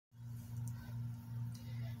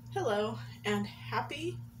Hello and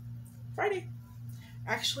happy Friday.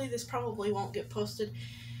 Actually, this probably won't get posted.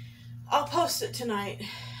 I'll post it tonight,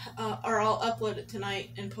 or I'll upload it tonight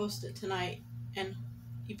and post it tonight, and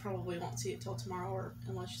you probably won't see it till tomorrow, or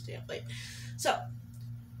unless you stay up late. So,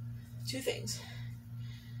 two things.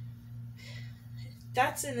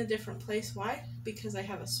 That's in a different place. Why? Because I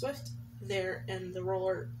have a Swift there and the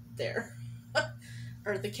roller there,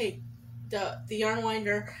 or the cake, the yarn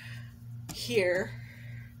winder here,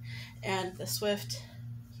 and the Swift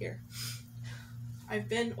here. I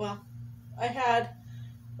had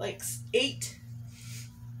like eight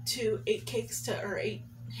cakes to, or 8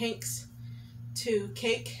 hanks to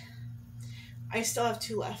cake. I still have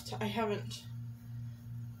 2 left. I haven't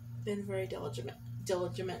been very diligent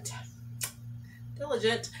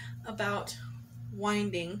about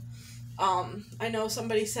winding. I know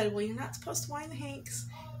somebody said, well, you're not supposed to wind the hanks.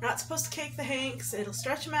 You're not supposed to cake the hanks. It'll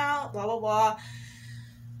stretch them out, blah, blah, blah.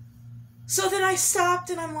 So then I stopped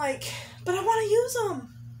and I'm like, but I want to use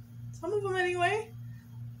them. Some of them anyway.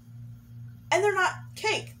 And they're not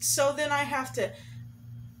caked. So then I have to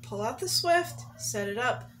pull out the Swift, set it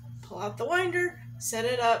up, pull out the winder, set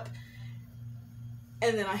it up,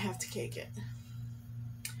 and then I have to cake it.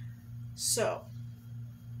 So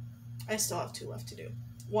I still have 2 left to do.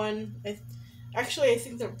 One, I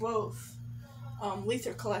think they're both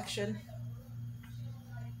Lether collection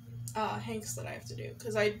hanks that I have to do,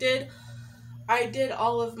 because I did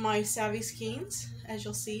all of my Savvy skeins, as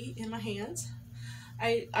you'll see in my hands.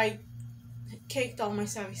 I caked all my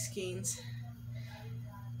Savvy skeins,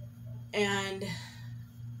 and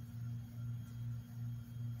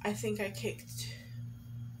I think I caked,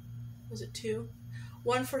 was it 2?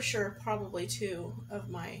 1 for sure, probably 2 of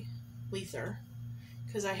my Lether,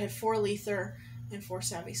 because I had 4 Lether and 4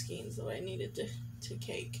 Savvy skeins that I needed to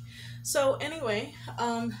cake. So anyway,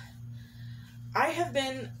 I have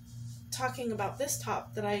been talking about this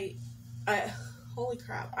top that I holy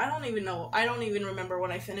crap, I don't even know. I don't even remember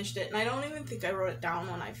when I finished it, and I don't even think I wrote it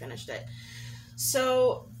down when I finished it.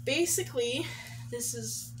 So basically, this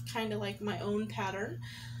is kind of like my own pattern.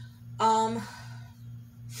 I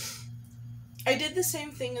did the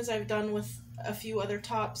same thing as I've done with a few other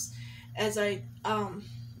tops, as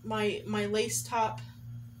my lace top,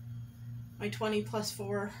 my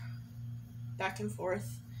 20+4 back and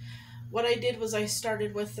forth. What I did was I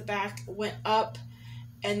started with the back, went up,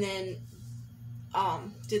 and then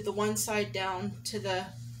did the one side down to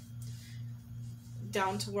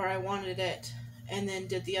where I wanted it, and then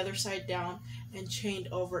did the other side down and chained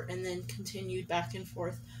over, and then continued back and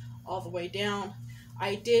forth all the way down.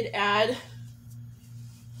 I did add,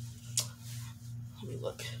 let me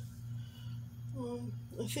look,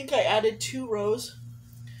 I think I added 2 rows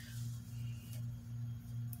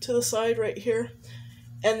to the side right here,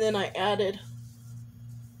 and then I added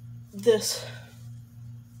this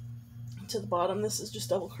to the bottom. This is just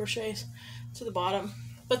double crochets to the bottom,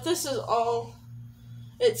 but this is all,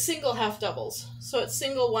 it's single half doubles, so it's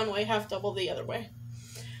single one way, half double the other way,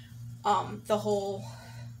 the whole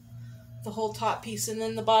top piece. And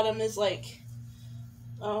then the bottom is like,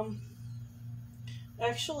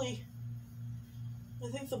 actually I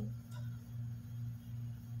think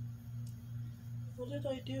what did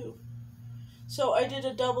I do? So I did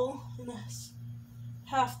a double and a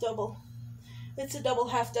half double. It's a double,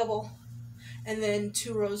 half double, and then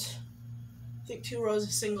 2 rows, I think 2 rows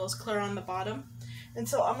of singles clear on the bottom. And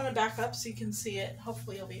so I'm going to back up so you can see it.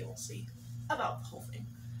 Hopefully you'll be able to see about the whole thing.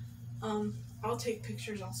 I'll take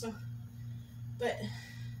pictures also. But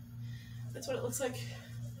that's what it looks like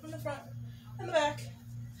from the front and the back.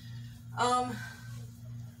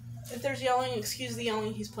 If there's yelling, excuse the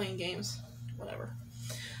yelling, he's playing games. Whatever.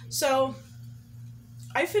 So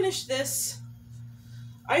I finished this.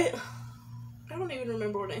 I don't even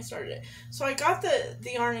remember when I started it. So I got the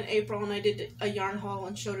yarn in April, and I did a yarn haul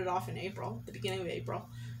and showed it off in April, the beginning of April.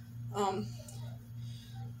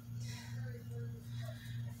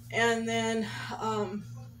 And then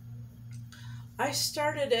I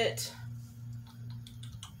started it.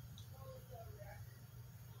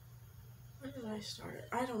 When did I start it?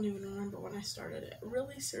 I don't even remember when I started it.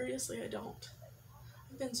 Really? Seriously, I don't.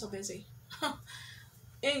 I've been so busy.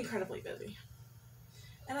 Incredibly busy.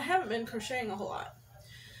 And I haven't been crocheting a whole lot.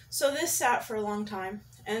 So this sat for a long time,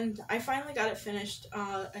 and I finally got it finished.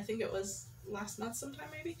 I think it was last month sometime,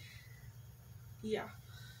 maybe? Yeah.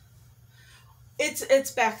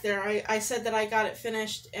 It's back there. I said that I got it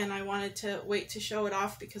finished, and I wanted to wait to show it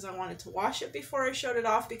off because I wanted to wash it before I showed it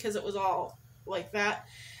off, because it was all like that.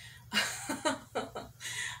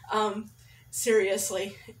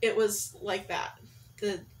 Seriously, it was like that.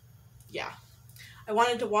 Yeah. I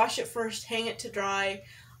wanted to wash it first, hang it to dry.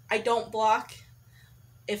 I don't block.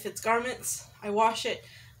 If it's garments, I wash it,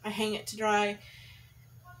 I hang it to dry.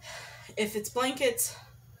 If it's blankets,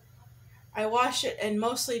 I wash it and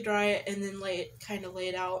mostly dry it and then lay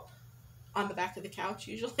it out on the back of the couch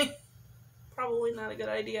usually. Probably not a good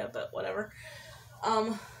idea, but whatever.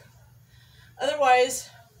 Otherwise,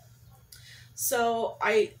 so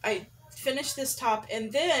I finished this top,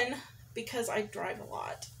 and then because I drive a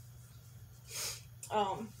lot,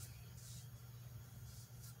 I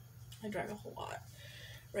drive a whole lot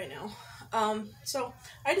right now. So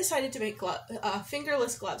I decided to make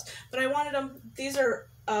fingerless gloves, but I wanted them. These are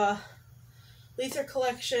Lether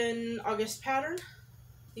Collection August pattern.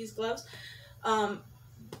 These gloves.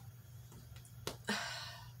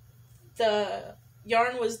 The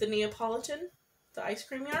yarn was the Neapolitan, the ice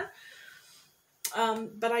cream yarn.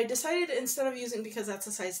 But I decided instead of using, because that's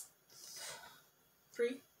a size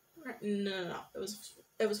 3. No. It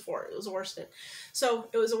was 4. It was a worsted. So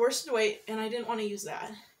it was a worsted weight, and I didn't want to use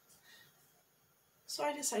that. So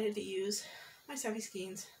I decided to use my Savvy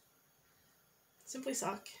Skeins Simply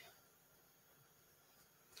Sock.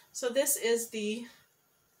 So this is the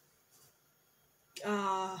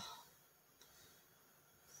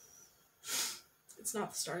it's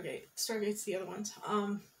not the Stargate. Stargate's the other ones.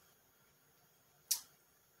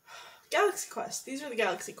 Galaxy Quest. These are the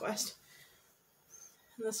Galaxy Quest.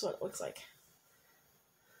 And this is what it looks like.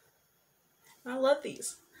 I love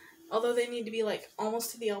these. Although they need to be like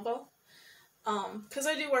almost to the elbow. Because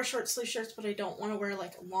I do wear short sleeve shirts, but I don't want to wear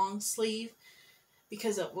like a long sleeve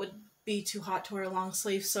because it would be too hot to wear a long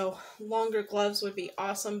sleeve. So longer gloves would be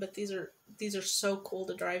awesome, but these are so cool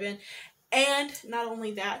to drive in. And not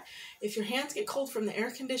only that, if your hands get cold from the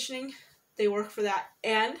air conditioning, they work for that.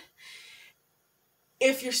 And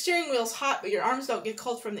if your steering wheel's hot but your arms don't get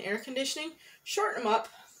cold from the air conditioning, shorten them up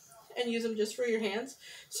and use them just for your hands.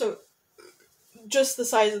 So just the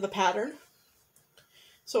size of the pattern.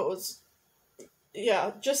 So it was,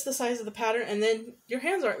 yeah, just the size of the pattern, and then your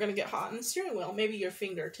hands aren't going to get hot on the steering wheel. Maybe your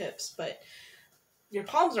fingertips, but your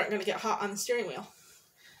palms aren't going to get hot on the steering wheel.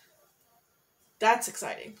 That's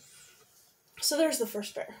exciting. So there's the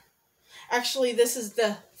first pair. Actually, this is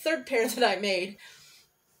the third pair that I made.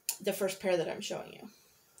 The first pair that I'm showing you.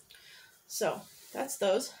 So that's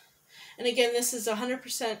those. And again, this is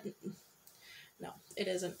 100%, no, it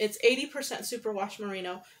isn't. It's 80% superwash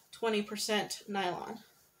merino, 20% nylon.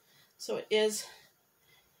 So it is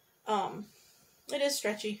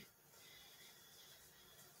stretchy.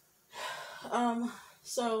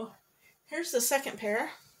 So here's the second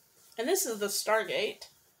pair. And this is the Stargate.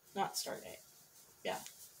 Not Stargate. Yeah.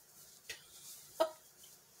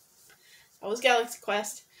 That was Galaxy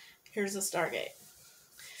Quest. Here's the Stargate.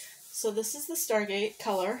 So this is the Stargate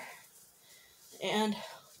color. And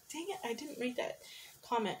dang it, I didn't read that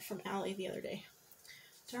comment from Allie the other day.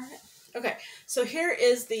 Darn it. Okay, so here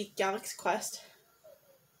is the Galaxy Quest.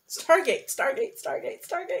 Stargate.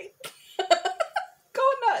 Go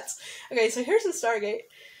nuts. Okay, so here's the Stargate.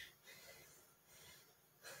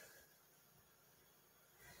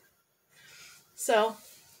 So,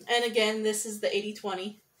 and again, this is the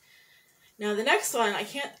 80-20. Now the next one,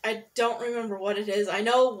 I don't remember what it is. I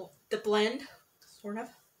know the blend, sort of.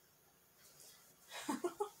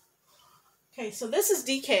 Okay, so this is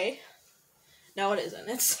DK. No, it isn't.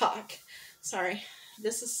 It's sock. Sorry.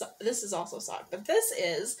 This is also sock. But this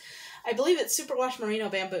is, I believe it's superwash merino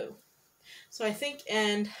bamboo. So I think,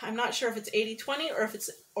 and I'm not sure if it's 80-20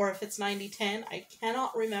 or if it's 90-10. I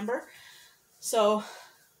cannot remember. So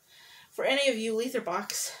for any of you Lether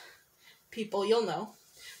Box people, you'll know.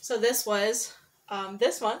 So this was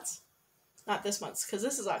this month's, not this month's, because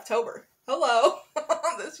this is October. Hello.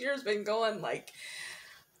 This year's been going like,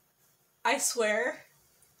 I swear,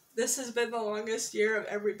 this has been the longest year of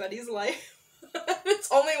everybody's life.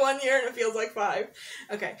 It's only 1 year and it feels like 5.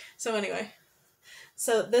 Okay, so anyway.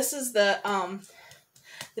 So this is the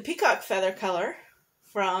peacock feather color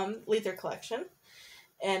from Lether Collection.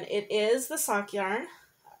 And it is the sock yarn.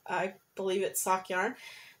 I believe it's sock yarn.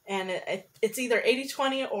 And it's either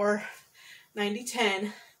 80-20 or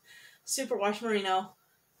 90-10 superwash merino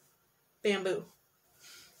bamboo.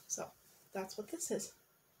 So that's what this is.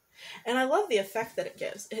 And I love the effect that it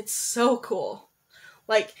gives. It's so cool.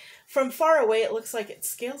 Like, from far away it looks like it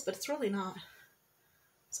scales, but it's really not.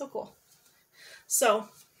 So cool. So,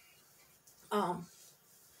 I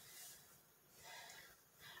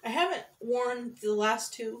haven't worn the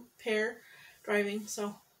last 2 pair driving,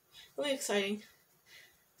 so really exciting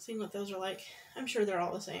seeing what those are like. I'm sure they're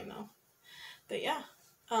all the same though. But yeah,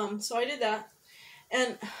 so I did that.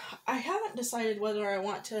 And I haven't decided whether I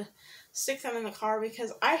want to stick them in the car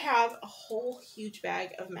because I have a whole huge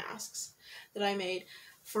bag of masks that I made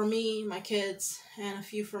for me, my kids, and a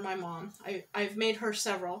few for my mom. I've made her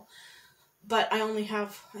several, but I only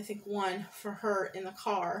have, I think, one for her in the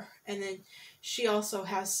car, and then she also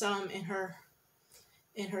has some in her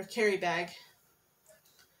carry bag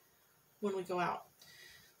when we go out.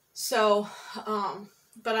 So,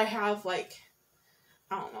 but I have like,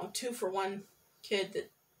 I don't know, 2 for one kid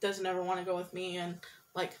that doesn't ever want to go with me, and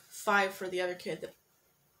like 5 for the other kid that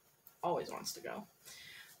always wants to go.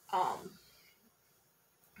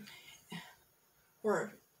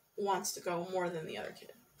 Or wants to go more than the other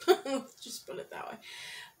kid. Just put it that way.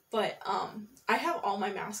 But I have all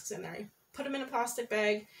my masks in there. I put them in a plastic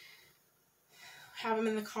bag, have them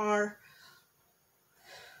in the car.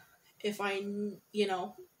 If I,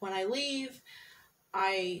 when I leave,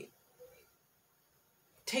 I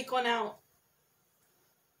take one out,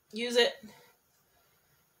 use it,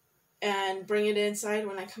 and bring it inside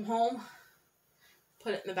when I come home,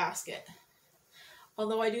 put it in the basket.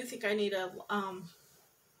 Although I do think I need a,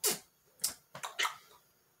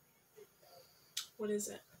 what is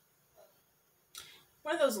it?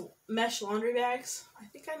 One of those mesh laundry bags. I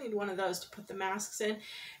think I need one of those to put the masks in.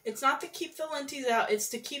 It's not to keep the linties out. It's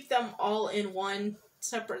to keep them all in one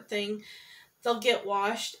separate thing. They'll get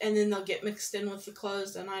washed and then they'll get mixed in with the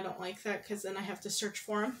clothes, and I don't like that because then I have to search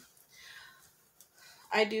for them.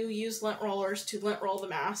 I do use lint rollers to lint roll the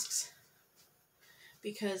masks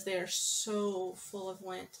because they are so full of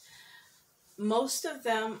lint. Most of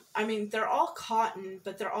them, I mean, they're all cotton,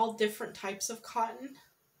 but they're all different types of cotton.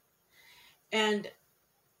 And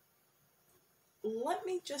let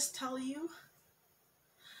me just tell you,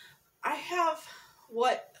 I have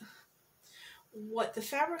what the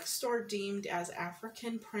fabric store deemed as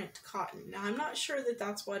African print cotton. Now, I'm not sure that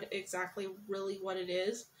that's really what it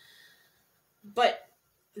is, but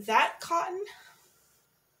that cotton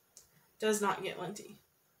does not get linty.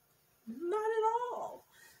 Not at all.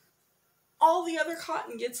 All the other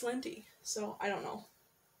cotton gets linty, so I don't know.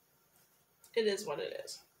 It is what it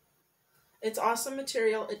is. It's awesome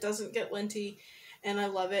material. It doesn't get linty, and I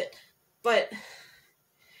love it, but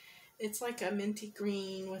it's like a minty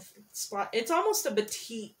green with spot. It's almost a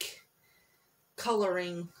batik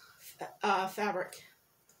coloring fabric,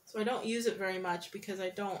 so I don't use it very much because I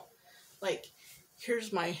don't like.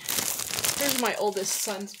 Here's my oldest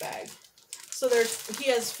son's bag. So he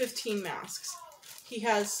has 15 masks. He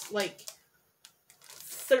has like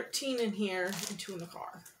 13 in here and 2 in the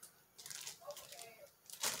car.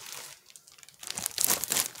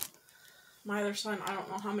 My other son, I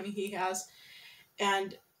don't know how many he has,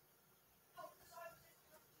 and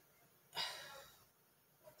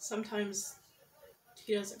sometimes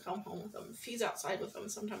he doesn't come home with them. If he's outside with them,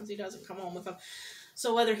 sometimes he doesn't come home with them.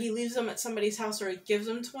 So whether he leaves them at somebody's house or he gives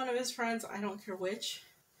them to one of his friends, I don't care which.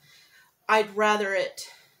 I'd rather it,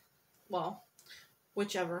 well,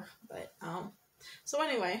 whichever. But, so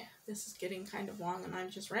anyway, this is getting kind of long and I'm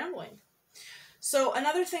just rambling. So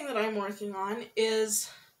another thing that I'm working on is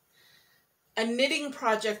a knitting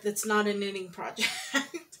project that's not a knitting project.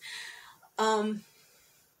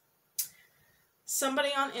 Somebody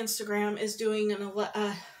on Instagram is doing a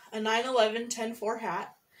 9/11 10/4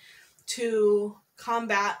 hat to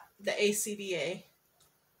combat the ACBA.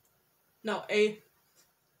 No, ACAB.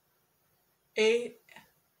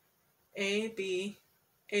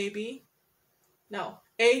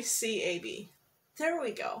 There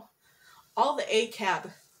we go. All the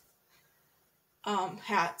ACAB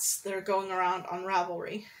hats that are going around on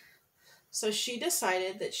Ravelry. So she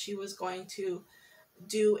decided that she was going to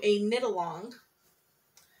do a knit-along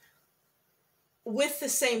with the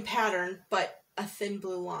same pattern, but a thin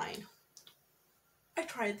blue line. I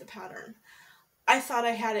tried the pattern. I thought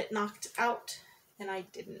I had it knocked out, and I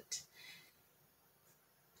didn't.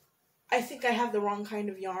 I think I have the wrong kind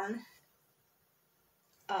of yarn.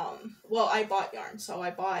 Well, I bought yarn, so I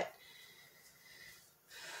bought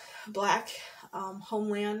black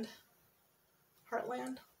Heartland.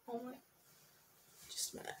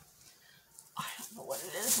 Just a minute. I don't know what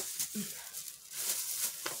it is.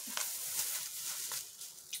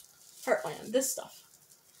 Heartland, this stuff.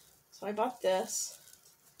 So I bought this.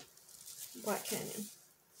 Black Canyon.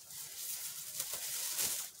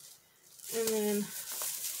 And then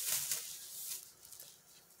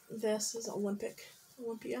this is Olympic.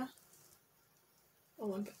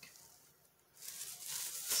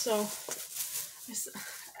 So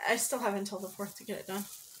I still have until the 4th to get it done.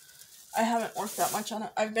 I haven't worked that much on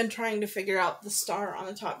it. I've been trying to figure out the star on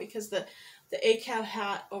the top because the ACAB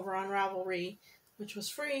hat over on Ravelry, which was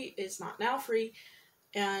free, is not now free.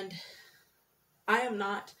 And I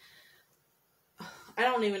I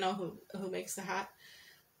don't even know who makes the hat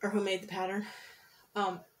or who made the pattern.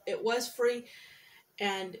 It was free,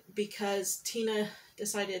 and because Tina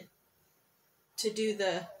decided to do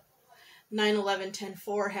the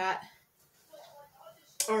 9/11/10/4 hat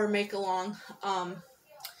or make along,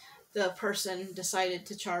 the person decided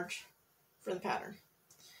to charge for the pattern.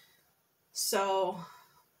 So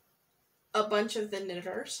a bunch of the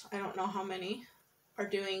knitters, I don't know how many, are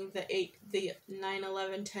doing the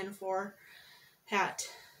 9/11/10/4 hat,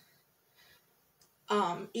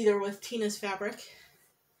 either with Tina's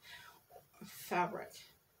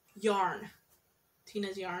yarn,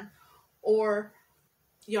 Tina's yarn, or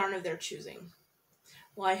yarn of their choosing.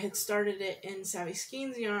 Well, I had started it in Savvy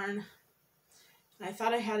Skeins yarn, and I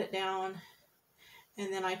thought I had it down,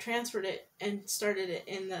 and then I transferred it and started it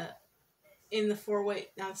in the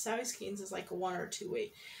 4-weight. Now, the Savvy Skeins is like a 1 or 2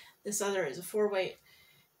 weight. This other is a 4-weight,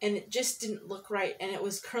 and it just didn't look right, and it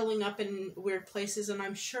was curling up in weird places, and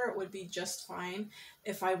I'm sure it would be just fine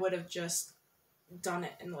if I would have just done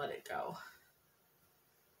it and let it go.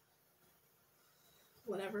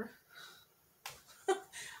 Whatever.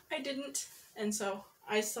 I didn't, and so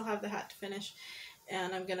I still have the hat to finish,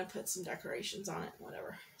 and I'm gonna put some decorations on it,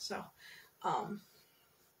 whatever. So,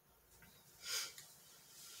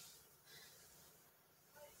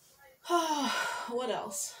 what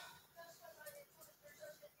else?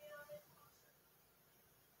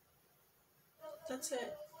 That's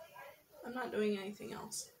it. I'm not doing anything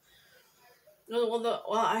else.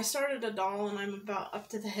 Well, I started a doll, and I'm about up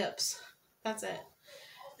to the hips. That's it.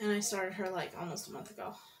 And I started her like almost a month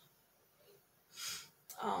ago.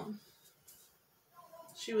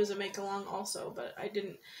 She was a make along also, but I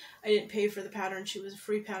didn't pay for the pattern. She was a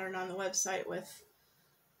free pattern on the website with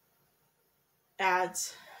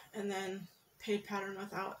ads, and then paid pattern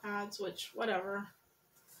without ads, which whatever,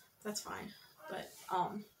 that's fine. But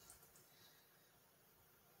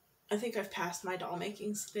I think I've passed my doll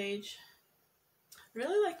making stage. I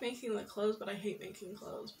really like making the clothes, but I hate making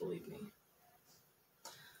clothes, believe me.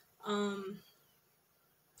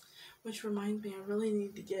 Which reminds me, I really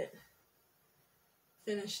need to get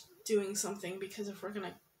finished doing something, because if we're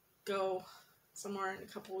gonna go somewhere in a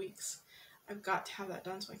couple weeks, I've got to have that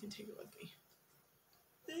done so I can take it with me.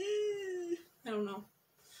 I don't know.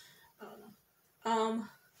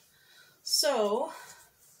 So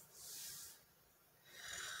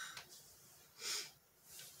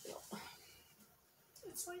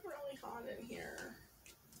it's like really hot in here.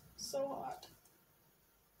 So hot.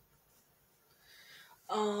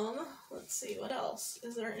 Let's see, what else?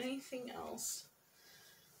 Is there anything else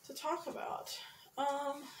to talk about?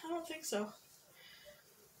 I don't think so.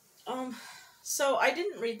 So I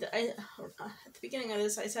didn't read at the beginning of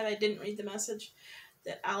this, I said I didn't read the message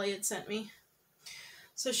that Allie had sent me.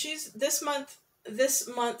 So she's, this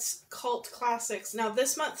month's Cult Classics. Now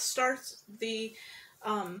this month starts the,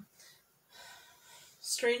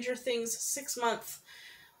 Stranger Things 6-month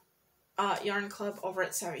yarn club over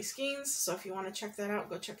at Savvy Skeins. So if you want to check that out,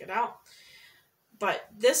 go check it out. But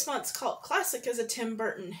this month's Cult Classic is a Tim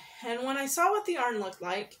Burton. And when I saw what the yarn looked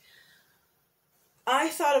like, I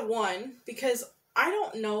thought of one, because I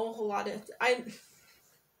don't know a whole lot of... I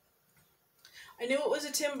knew it was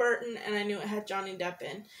a Tim Burton, and I knew it had Johnny Depp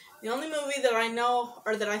in. The only movie that I know,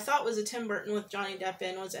 or that I thought was a Tim Burton with Johnny Depp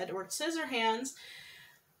in, was Edward Scissorhands.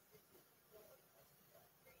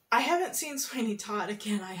 I haven't seen Sweeney Todd.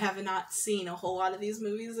 Again, I have not seen a whole lot of these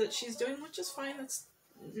movies that she's doing, which is fine. That's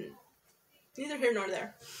neither here nor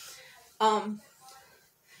there.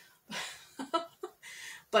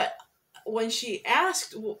 But when she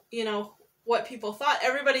asked, you know, what people thought,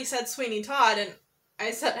 everybody said Sweeney Todd, and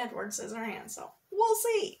I said Edward Scissorhands, so we'll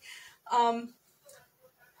see. I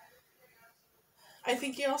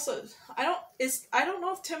think he also, I don't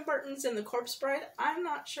know if Tim Burton's in The Corpse Bride. I'm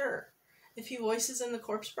not sure if he voices in The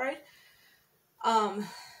Corpse Bride. I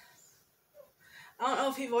don't know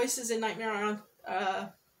if he voices in Nightmare on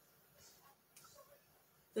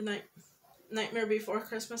Nightmare Before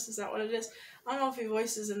Christmas. Is that what it is? I don't know if he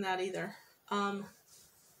voices in that either. And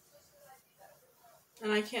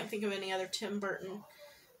I can't think of any other Tim Burton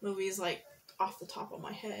movies, like, off the top of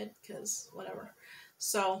my head, because whatever.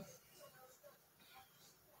 So,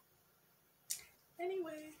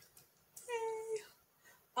 anyway.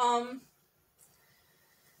 Yay.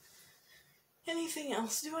 Anything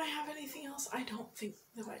else? Do I have anything else? I don't think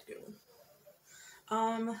that I do.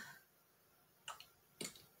 I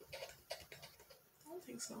don't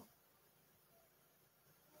think so.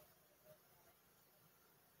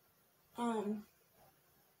 I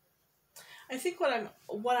think what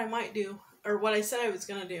I might do, or what I said I was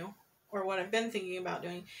gonna do, or what I've been thinking about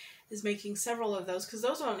doing, is making several of those, because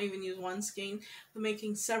those don't even use one skein, but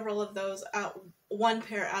making several of those out, one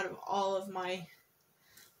pair out of all of my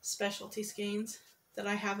specialty skeins that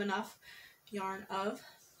I have enough yarn of.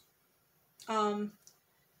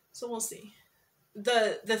 So we'll see.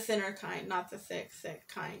 The thinner kind, not the thick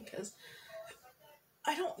kind, because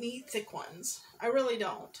I don't need thick ones. I really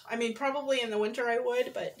don't. I mean, probably in the winter I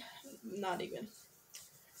would, but not even.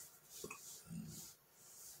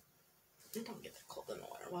 I don't get that cold in the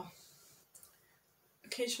winter. Well,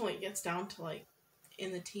 occasionally it gets down to like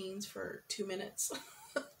in the teens for 2 minutes,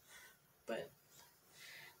 but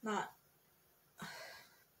not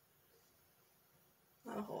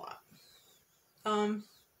a whole lot.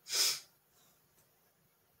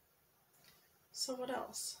 So what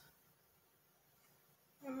else?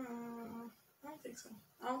 I don't think so.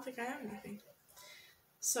 I don't think I have anything.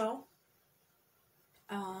 So,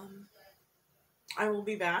 I will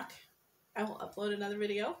be back. I will upload another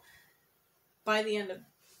video by the end of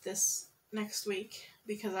this next week,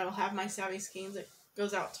 because I will have my Savvy Skeins. It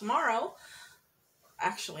goes out tomorrow.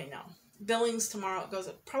 Actually, no. Billings tomorrow. It goes.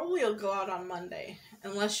 Probably it'll go out on Monday,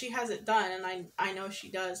 unless she has it done, and I know she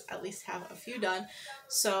does at least have a few done.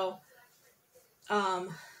 So, I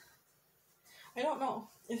don't know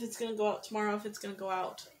if it's gonna go out tomorrow. If it's gonna go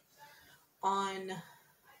out on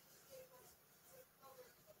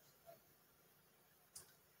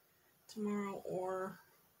tomorrow or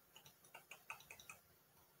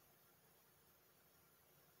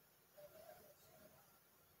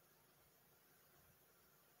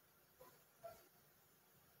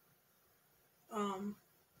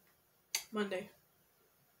Monday.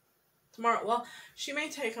 Tomorrow. Well, she may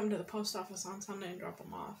take them to the post office on Sunday and drop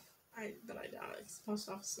them off. But I doubt it. The post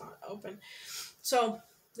office is not open. So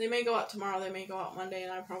they may go out tomorrow. They may go out Monday,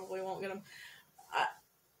 and I probably won't get them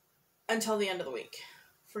until the end of the week,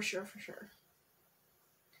 for sure.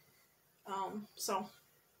 So,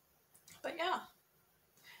 but yeah,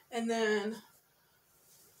 and then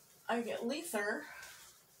I get Lether.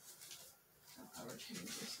 I'll ever change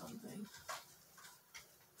or something.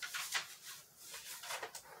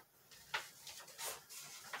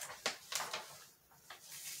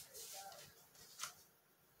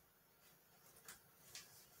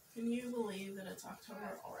 Can you believe that it's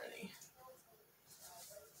October already?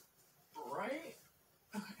 Right?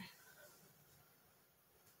 Okay.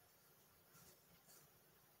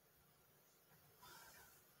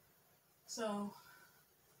 So,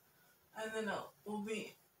 and then we'll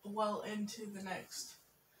be well into the next,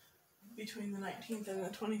 between the 19th and the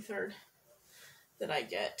 23rd, that I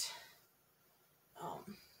get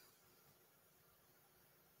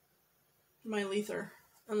my Lether.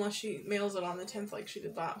 Unless she mails it on the 10th like she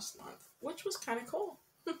did last month, which was kind of cool.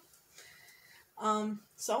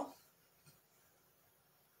 So,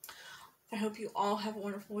 I hope you all have a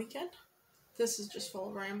wonderful weekend. This is just full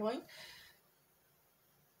of rambling.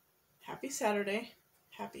 Happy Saturday.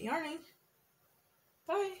 Happy yarning.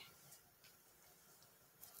 Bye.